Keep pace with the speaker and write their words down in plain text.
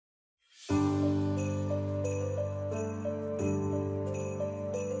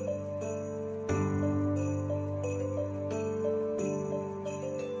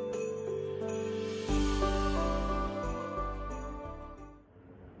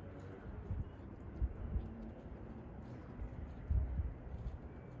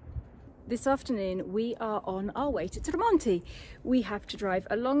This afternoon we are on our way to Tramonti. We have to drive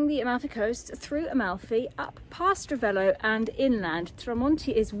along the Amalfi coast, through Amalfi, up past Ravello and inland.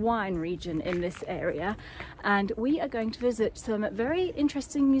 Tramonti is wine region in this area, and we are going to visit some very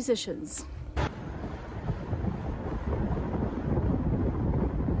interesting musicians.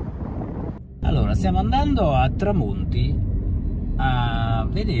 Allora, stiamo andando a Tramonti a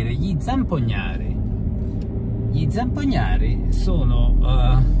vedere gli Zampognari. Gli Zampognari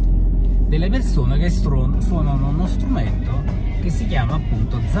sono delle persone che suonano uno strumento che si chiama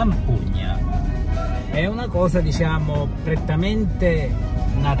appunto zampogna. È una cosa, diciamo, prettamente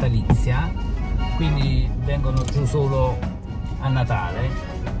natalizia, quindi vengono giù solo a Natale,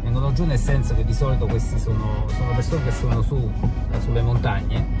 vengono giù nel senso che di solito questi sono persone che sono sulle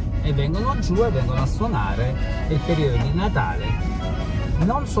montagne e vengono giù e vengono a suonare nel periodo di Natale.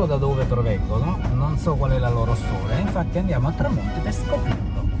 Non so da dove provengono, non so qual è la loro storia, infatti andiamo a Tramonti per scoprirlo.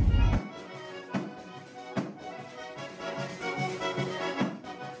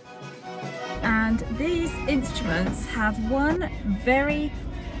 And these instruments have one very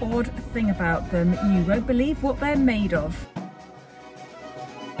odd thing about them. You won't believe what they're made of.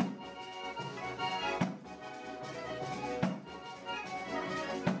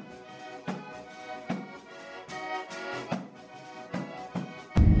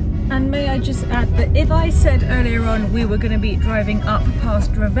 And may I just add that if I said earlier on we were going to be driving up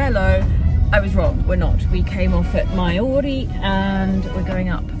past Ravello, I was wrong, we're not. We came off at Maiori and we're going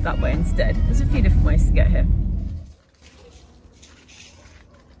up that way instead. There's a few different ways to get here.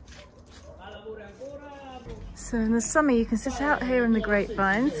 So in the summer you can sit out here in the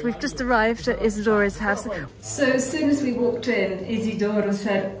grapevines. We've just arrived at Isidora's house. So as soon as we walked in, Isidora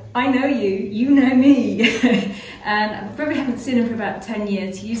said, "I know you, you know me." And I probably haven't seen him for about 10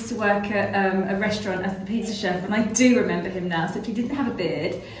 years. He used to work at a restaurant as the pizza chef, and I do remember him now, except he didn't have a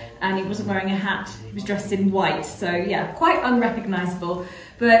beard and he wasn't wearing a hat. He was dressed in white, so yeah, quite unrecognisable.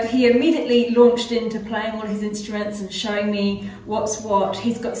 But he immediately launched into playing all his instruments and showing me what's what.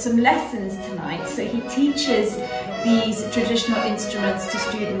 He's got some lessons tonight, so he teaches these traditional instruments to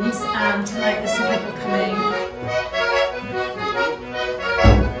students, and tonight there's some people coming.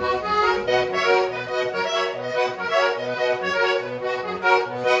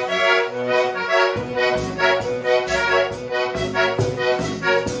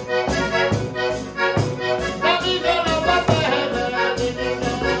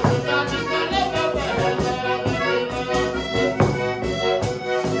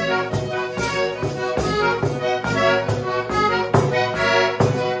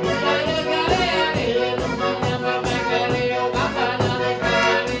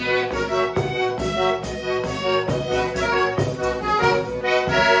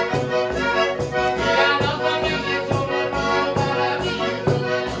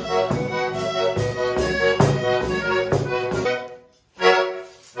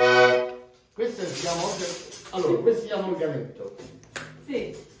 Allora, questo si chiama organetto.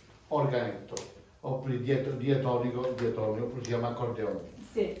 Sì. Organetto. Oppure diatonico, oppure si chiama accordeone.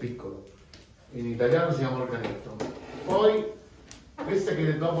 Sì. Piccolo. In italiano si chiama organetto. Poi, questa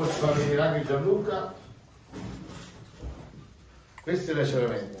che dopo ci fa vedere anche Gianluca, questa è la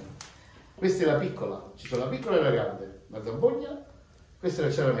ciaramella. Questa è la piccola. Ci sono la piccola e la grande. La zampogna, questa è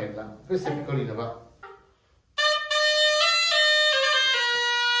la ciaramella. Questa è piccolina, va.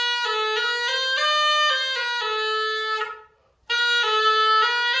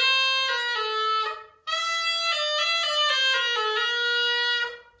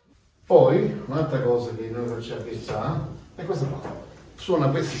 Poi, un'altra cosa che noi facciamo che sa, è questa qua. Suona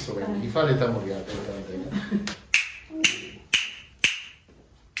questi strumenti, gli fa le tamuriate.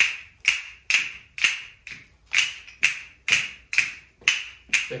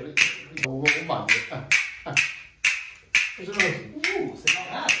 Un bagno. E sono così. Se no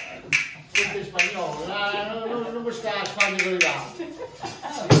nada. Questo è spagnolo, non puoi stare a Spagna con i là.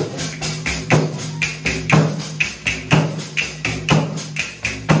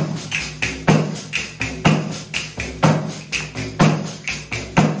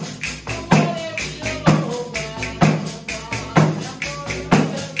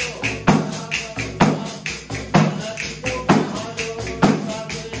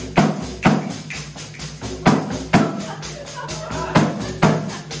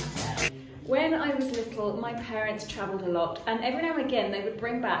 My parents travelled a lot, and every now and again they would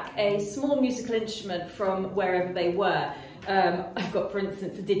bring back a small musical instrument from wherever they were. I've got, for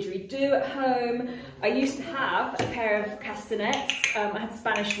instance, a didgeridoo at home. I used to have a pair of castanets. I had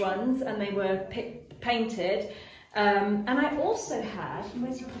Spanish ones and they were painted. And I also had,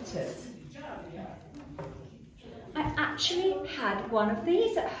 where's you put it? I actually had one of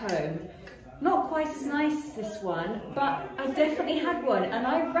these at home. Not quite as nice as this one, but I definitely had one, and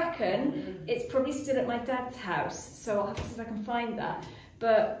I reckon it's probably still at my dad's house, so I'll have to see if I can find that.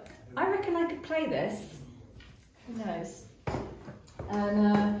 But I reckon I could play this. Who knows?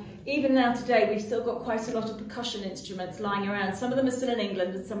 And even now today, we've still got quite a lot of percussion instruments lying around. Some of them are still in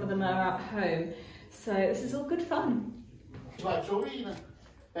England and some of them are at home. So this is all good fun. Ci faccio vino,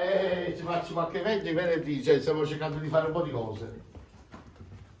 ci faccio qualche venerdì, cioè stiamo cercando di fare un po' di cose.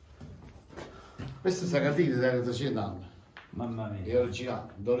 Questa è la cantina della 300 anni. Mamma mia. È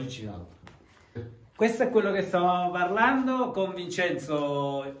originale. Questo è quello che stavamo parlando con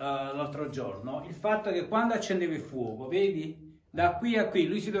Vincenzo l'altro giorno. Il fatto che quando accendevi il fuoco, vedi? Da qui a qui,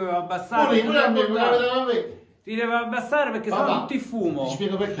 lui si doveva abbassare. Si doveva abbassare perché sennò tutti fumo. Ti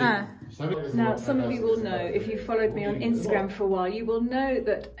spiego perché. Now, some of you will know, if you followed me on Instagram for a while, you will know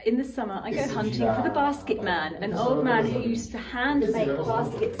that in the summer I go hunting for the basket man, an old man who used to hand make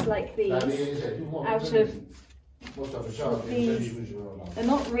baskets like these out of these. They're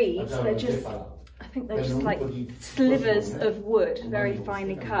not reeds, they're just, I think they're just like slivers of wood, very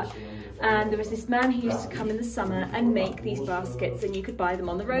finely cut. And there was this man who used to come in the summer and make these baskets, and you could buy them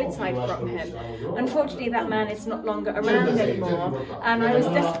on the roadside from him. Unfortunately, that man is not longer around anymore, and I was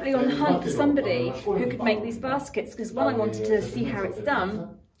desperately on the hunt for somebody who could make these baskets, because one, I wanted to see how it's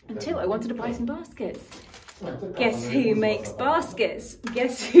done, and two, I wanted to buy some baskets. Guess who makes baskets?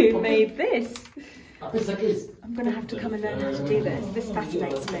 Guess who made this? I'm going to have to come and learn how to do this. This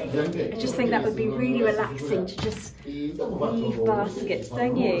fascinates me. I just think that would be really relaxing to just weave baskets,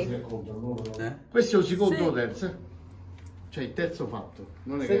 don't you? Questo è il secondo o terzo? Cioè il terzo fatto.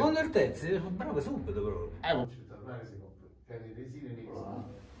 Non è secondo e il terzo? Bravo subito proprio.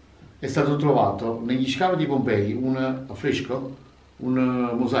 È stato trovato negli scavi di Pompei un affresco,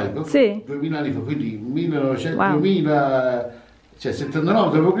 un mosaico, sì. 2000 anni fa, quindi 1900, cioè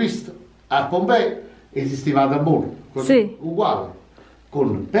 79 d.C. a Pompei. Esisteva da Bolo, sì. Uguale,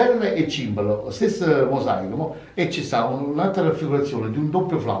 con perle e cimbalo, lo stesso mosaico, e c'è stata un'altra raffigurazione di un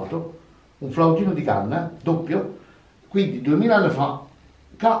doppio flauto, un flautino di canna, doppio, quindi 2000 anni fa,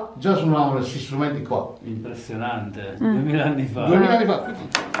 già suonavano questi strumenti qua. Impressionante, 2000 anni fa. 2000 anni fa, quindi,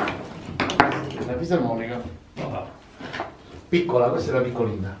 la fisarmonica, piccola, questa è la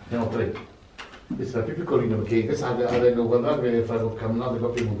piccolina, ne ho tre, questa è la più piccolina perché questa la tengo quando per fare un camminato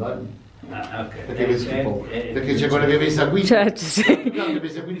con i montagni. Ah, okay. Perché c'è quella che pesa 15, certo, sì. che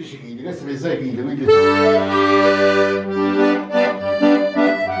pesa 15 kg, questa pesa 6 kg, quindi...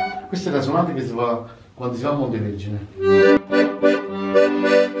 Questa è la suonata che si fa quando si va a Montevergine.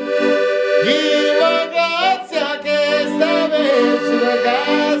 Ragazza che sta verso la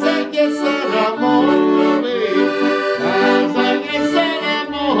casa che sarà molto bene, casa che sarà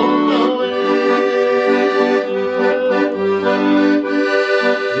molto bene.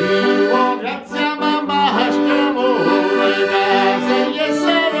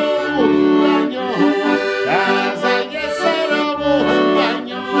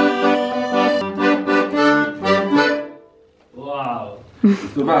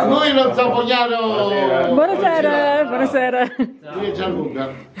 Noi lo Zampognaro! Buonasera, buonasera! Io e Gianluca.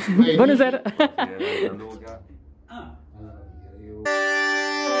 Buonasera!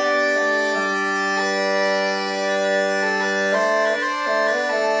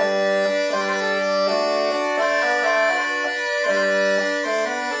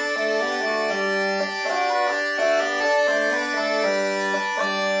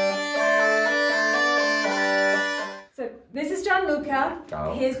 This is Gianluca.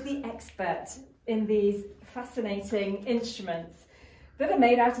 Ciao. He's the expert in these fascinating instruments that are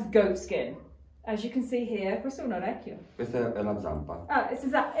made out of goat skin. As you can see here, questo è un orecchio. Questa è una zampa. It's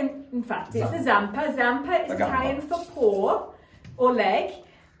infatti, it's a zampa. Zampa is La gamba. Italian for paw or leg,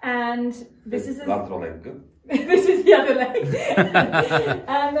 and this is l'altro leg. This is the other leg.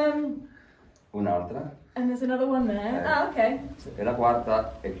 And Un'altra. and there's another one there. Okay. E la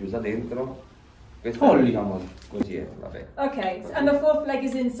quarta è chiusa dentro. Questa è, diciamo, così è, vabbè. Okay, and the fourth leg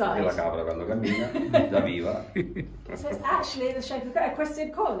is E inside. la capra quando cammina, la viva. So it's actually the shape of a questo è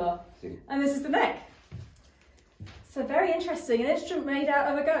il collo. Sì. And this is the neck. So very interesting, an instrument made out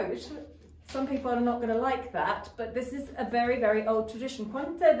of a goat. Some people are not going to like that, but this is a very, very old tradition.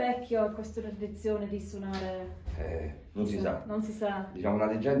 Quanto è vecchio questa tradizione di suonare? Non si sa. Non si sa. Diciamo, la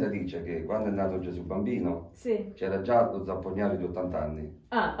leggenda dice che quando è nato Gesù bambino, sì, c'era già lo Zampognari di 80 anni.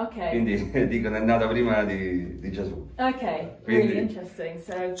 Ah, ok. Quindi dicono è nata prima di Gesù. Ok, Quindi, really interesting.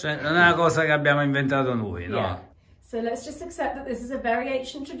 So, cioè, non è una cosa che abbiamo inventato noi, no? yeah. So let's just accept that this is a very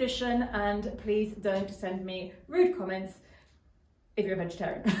ancient tradition, and please don't send me rude comments. If you're a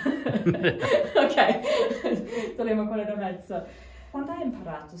vegetarian. Ok, togliamo quello da mezzo. Quando hai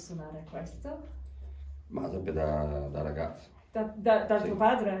imparato a suonare questo? Ma sempre da ragazzo. Dal Sì. tuo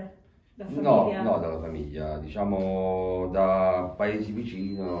padre? Da No, famiglia? no, dalla famiglia, diciamo da paesi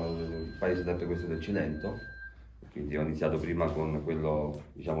vicino, il paese sempre questo del Cilento, quindi ho iniziato prima con quello,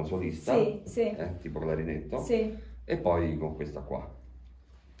 diciamo, solista, Sì. tipo clarinetto, Sì. e poi con questa qua.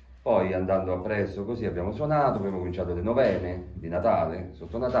 Poi andando appresso così abbiamo suonato, poi abbiamo cominciato le novene di Natale,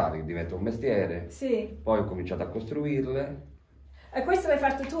 sotto Natale, che diventa un mestiere, Sì. poi ho cominciato a costruirle. E questo l'hai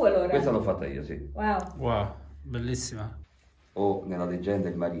fatto tu allora? Questa l'ho fatta io, sì. Wow. Wow, bellissima. O nella leggenda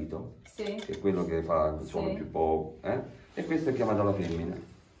il marito, Sì. che è quello che fa il suono Sì. più po', e questo è chiamato la femmina,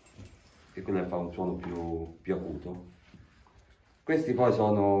 che quello che fa un suono più acuto. Questi poi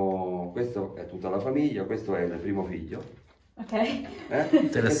sono, questo è tutta la famiglia, questo è il primo figlio. Ok.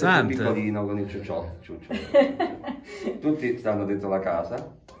 Interessante. Questo è il più piccolino con il ciucciolo. Tutti stanno dentro la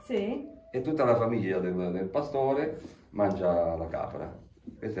casa Sì. e tutta la famiglia del pastore mangia la capra.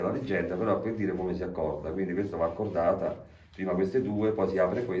 Questa è la leggenda, però per dire come si accorda, quindi questa va accordata, prima queste due, poi si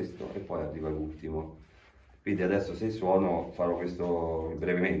apre questo e poi arriva l'ultimo. Quindi adesso se suono farò questo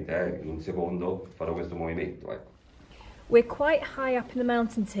brevemente, in un secondo farò questo movimento, ecco. We're quite high up in the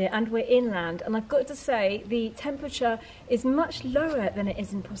mountains here and we're inland, and I've got to say the temperature is much lower than it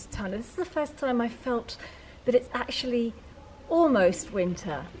is in Positano. This is the first time I felt that it's actually almost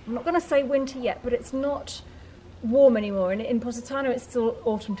winter. I'm not going to say winter yet, but it's not warm anymore. In Positano it's still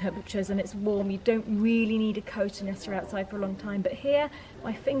autumn temperatures and it's warm. You don't really need a coat unless you're outside for a long time, but here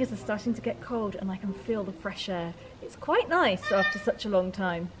my fingers are starting to get cold and I can feel the fresh air. It's quite nice after such a long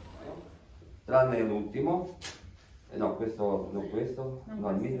time. Tranne l'ultimo. No, questo, non questo, no,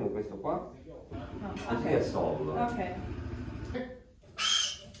 il minimo è questo qua, così è sol. Ok.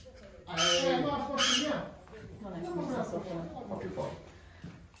 Un po' più forte.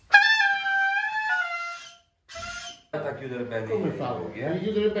 Andate a chiudere bene. Come i fa? fuochi, Devi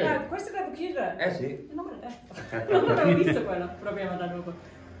chiudere bene? Questo devo chiudere? Eh sì. Non me l'ho detto. Non avevo visto quello. Proviamo da nuovo.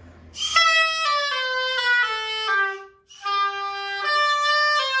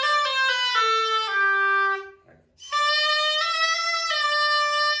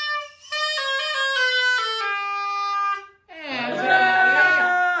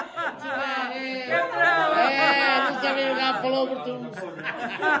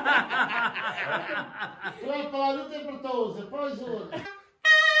 Troppo la tutte per tose, poi su.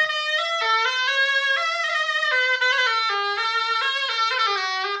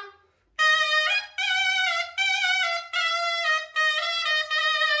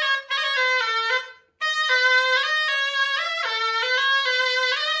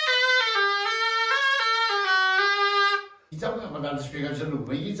 Magari spiega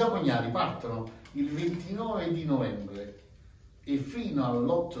Gianluca, gli zampogniari partono il 29 di novembre e fino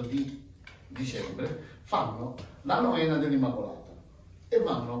all'8 di dicembre fanno la novena dell'Immacolata e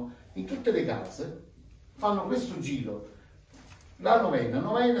vanno in tutte le case, fanno questo giro. La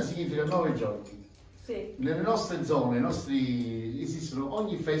novena significa 9 giorni. Sì. Nelle nostre zone, esistono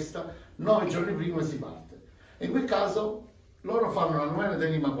ogni festa, 9 giorni prima si parte. E in quel caso loro fanno la novena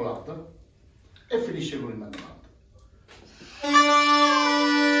dell'Immacolata e finisce con l'Immacolata.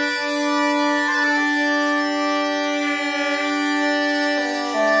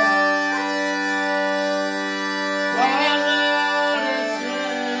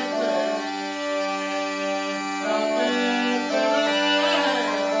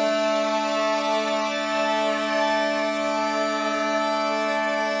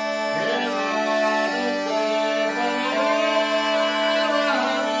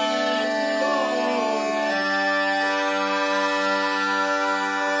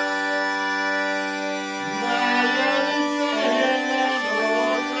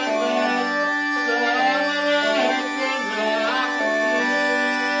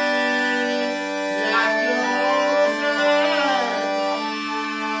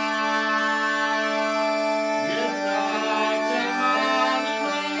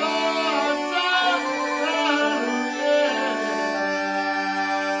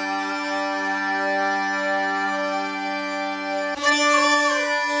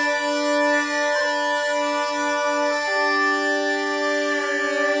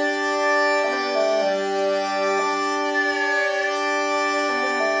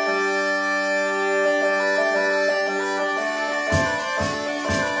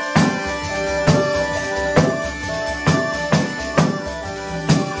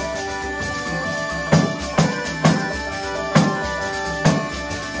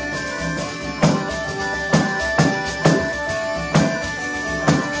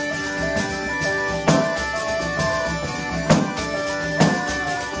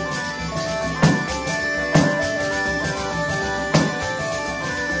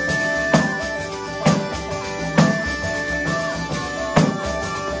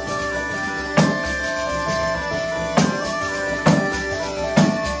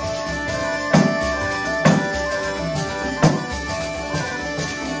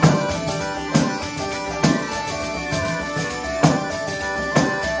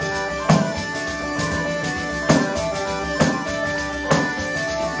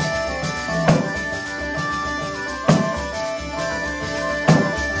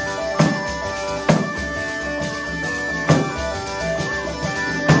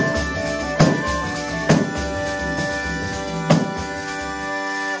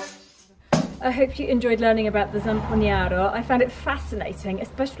 I hope you enjoyed learning about the Zampognari. I found it fascinating,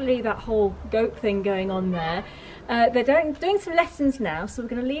 especially that whole goat thing going on there. They're doing some lessons now, so we're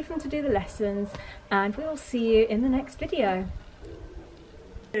going to leave them to do the lessons, and we'll see you in the next video.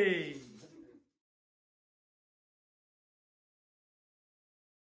 Hey.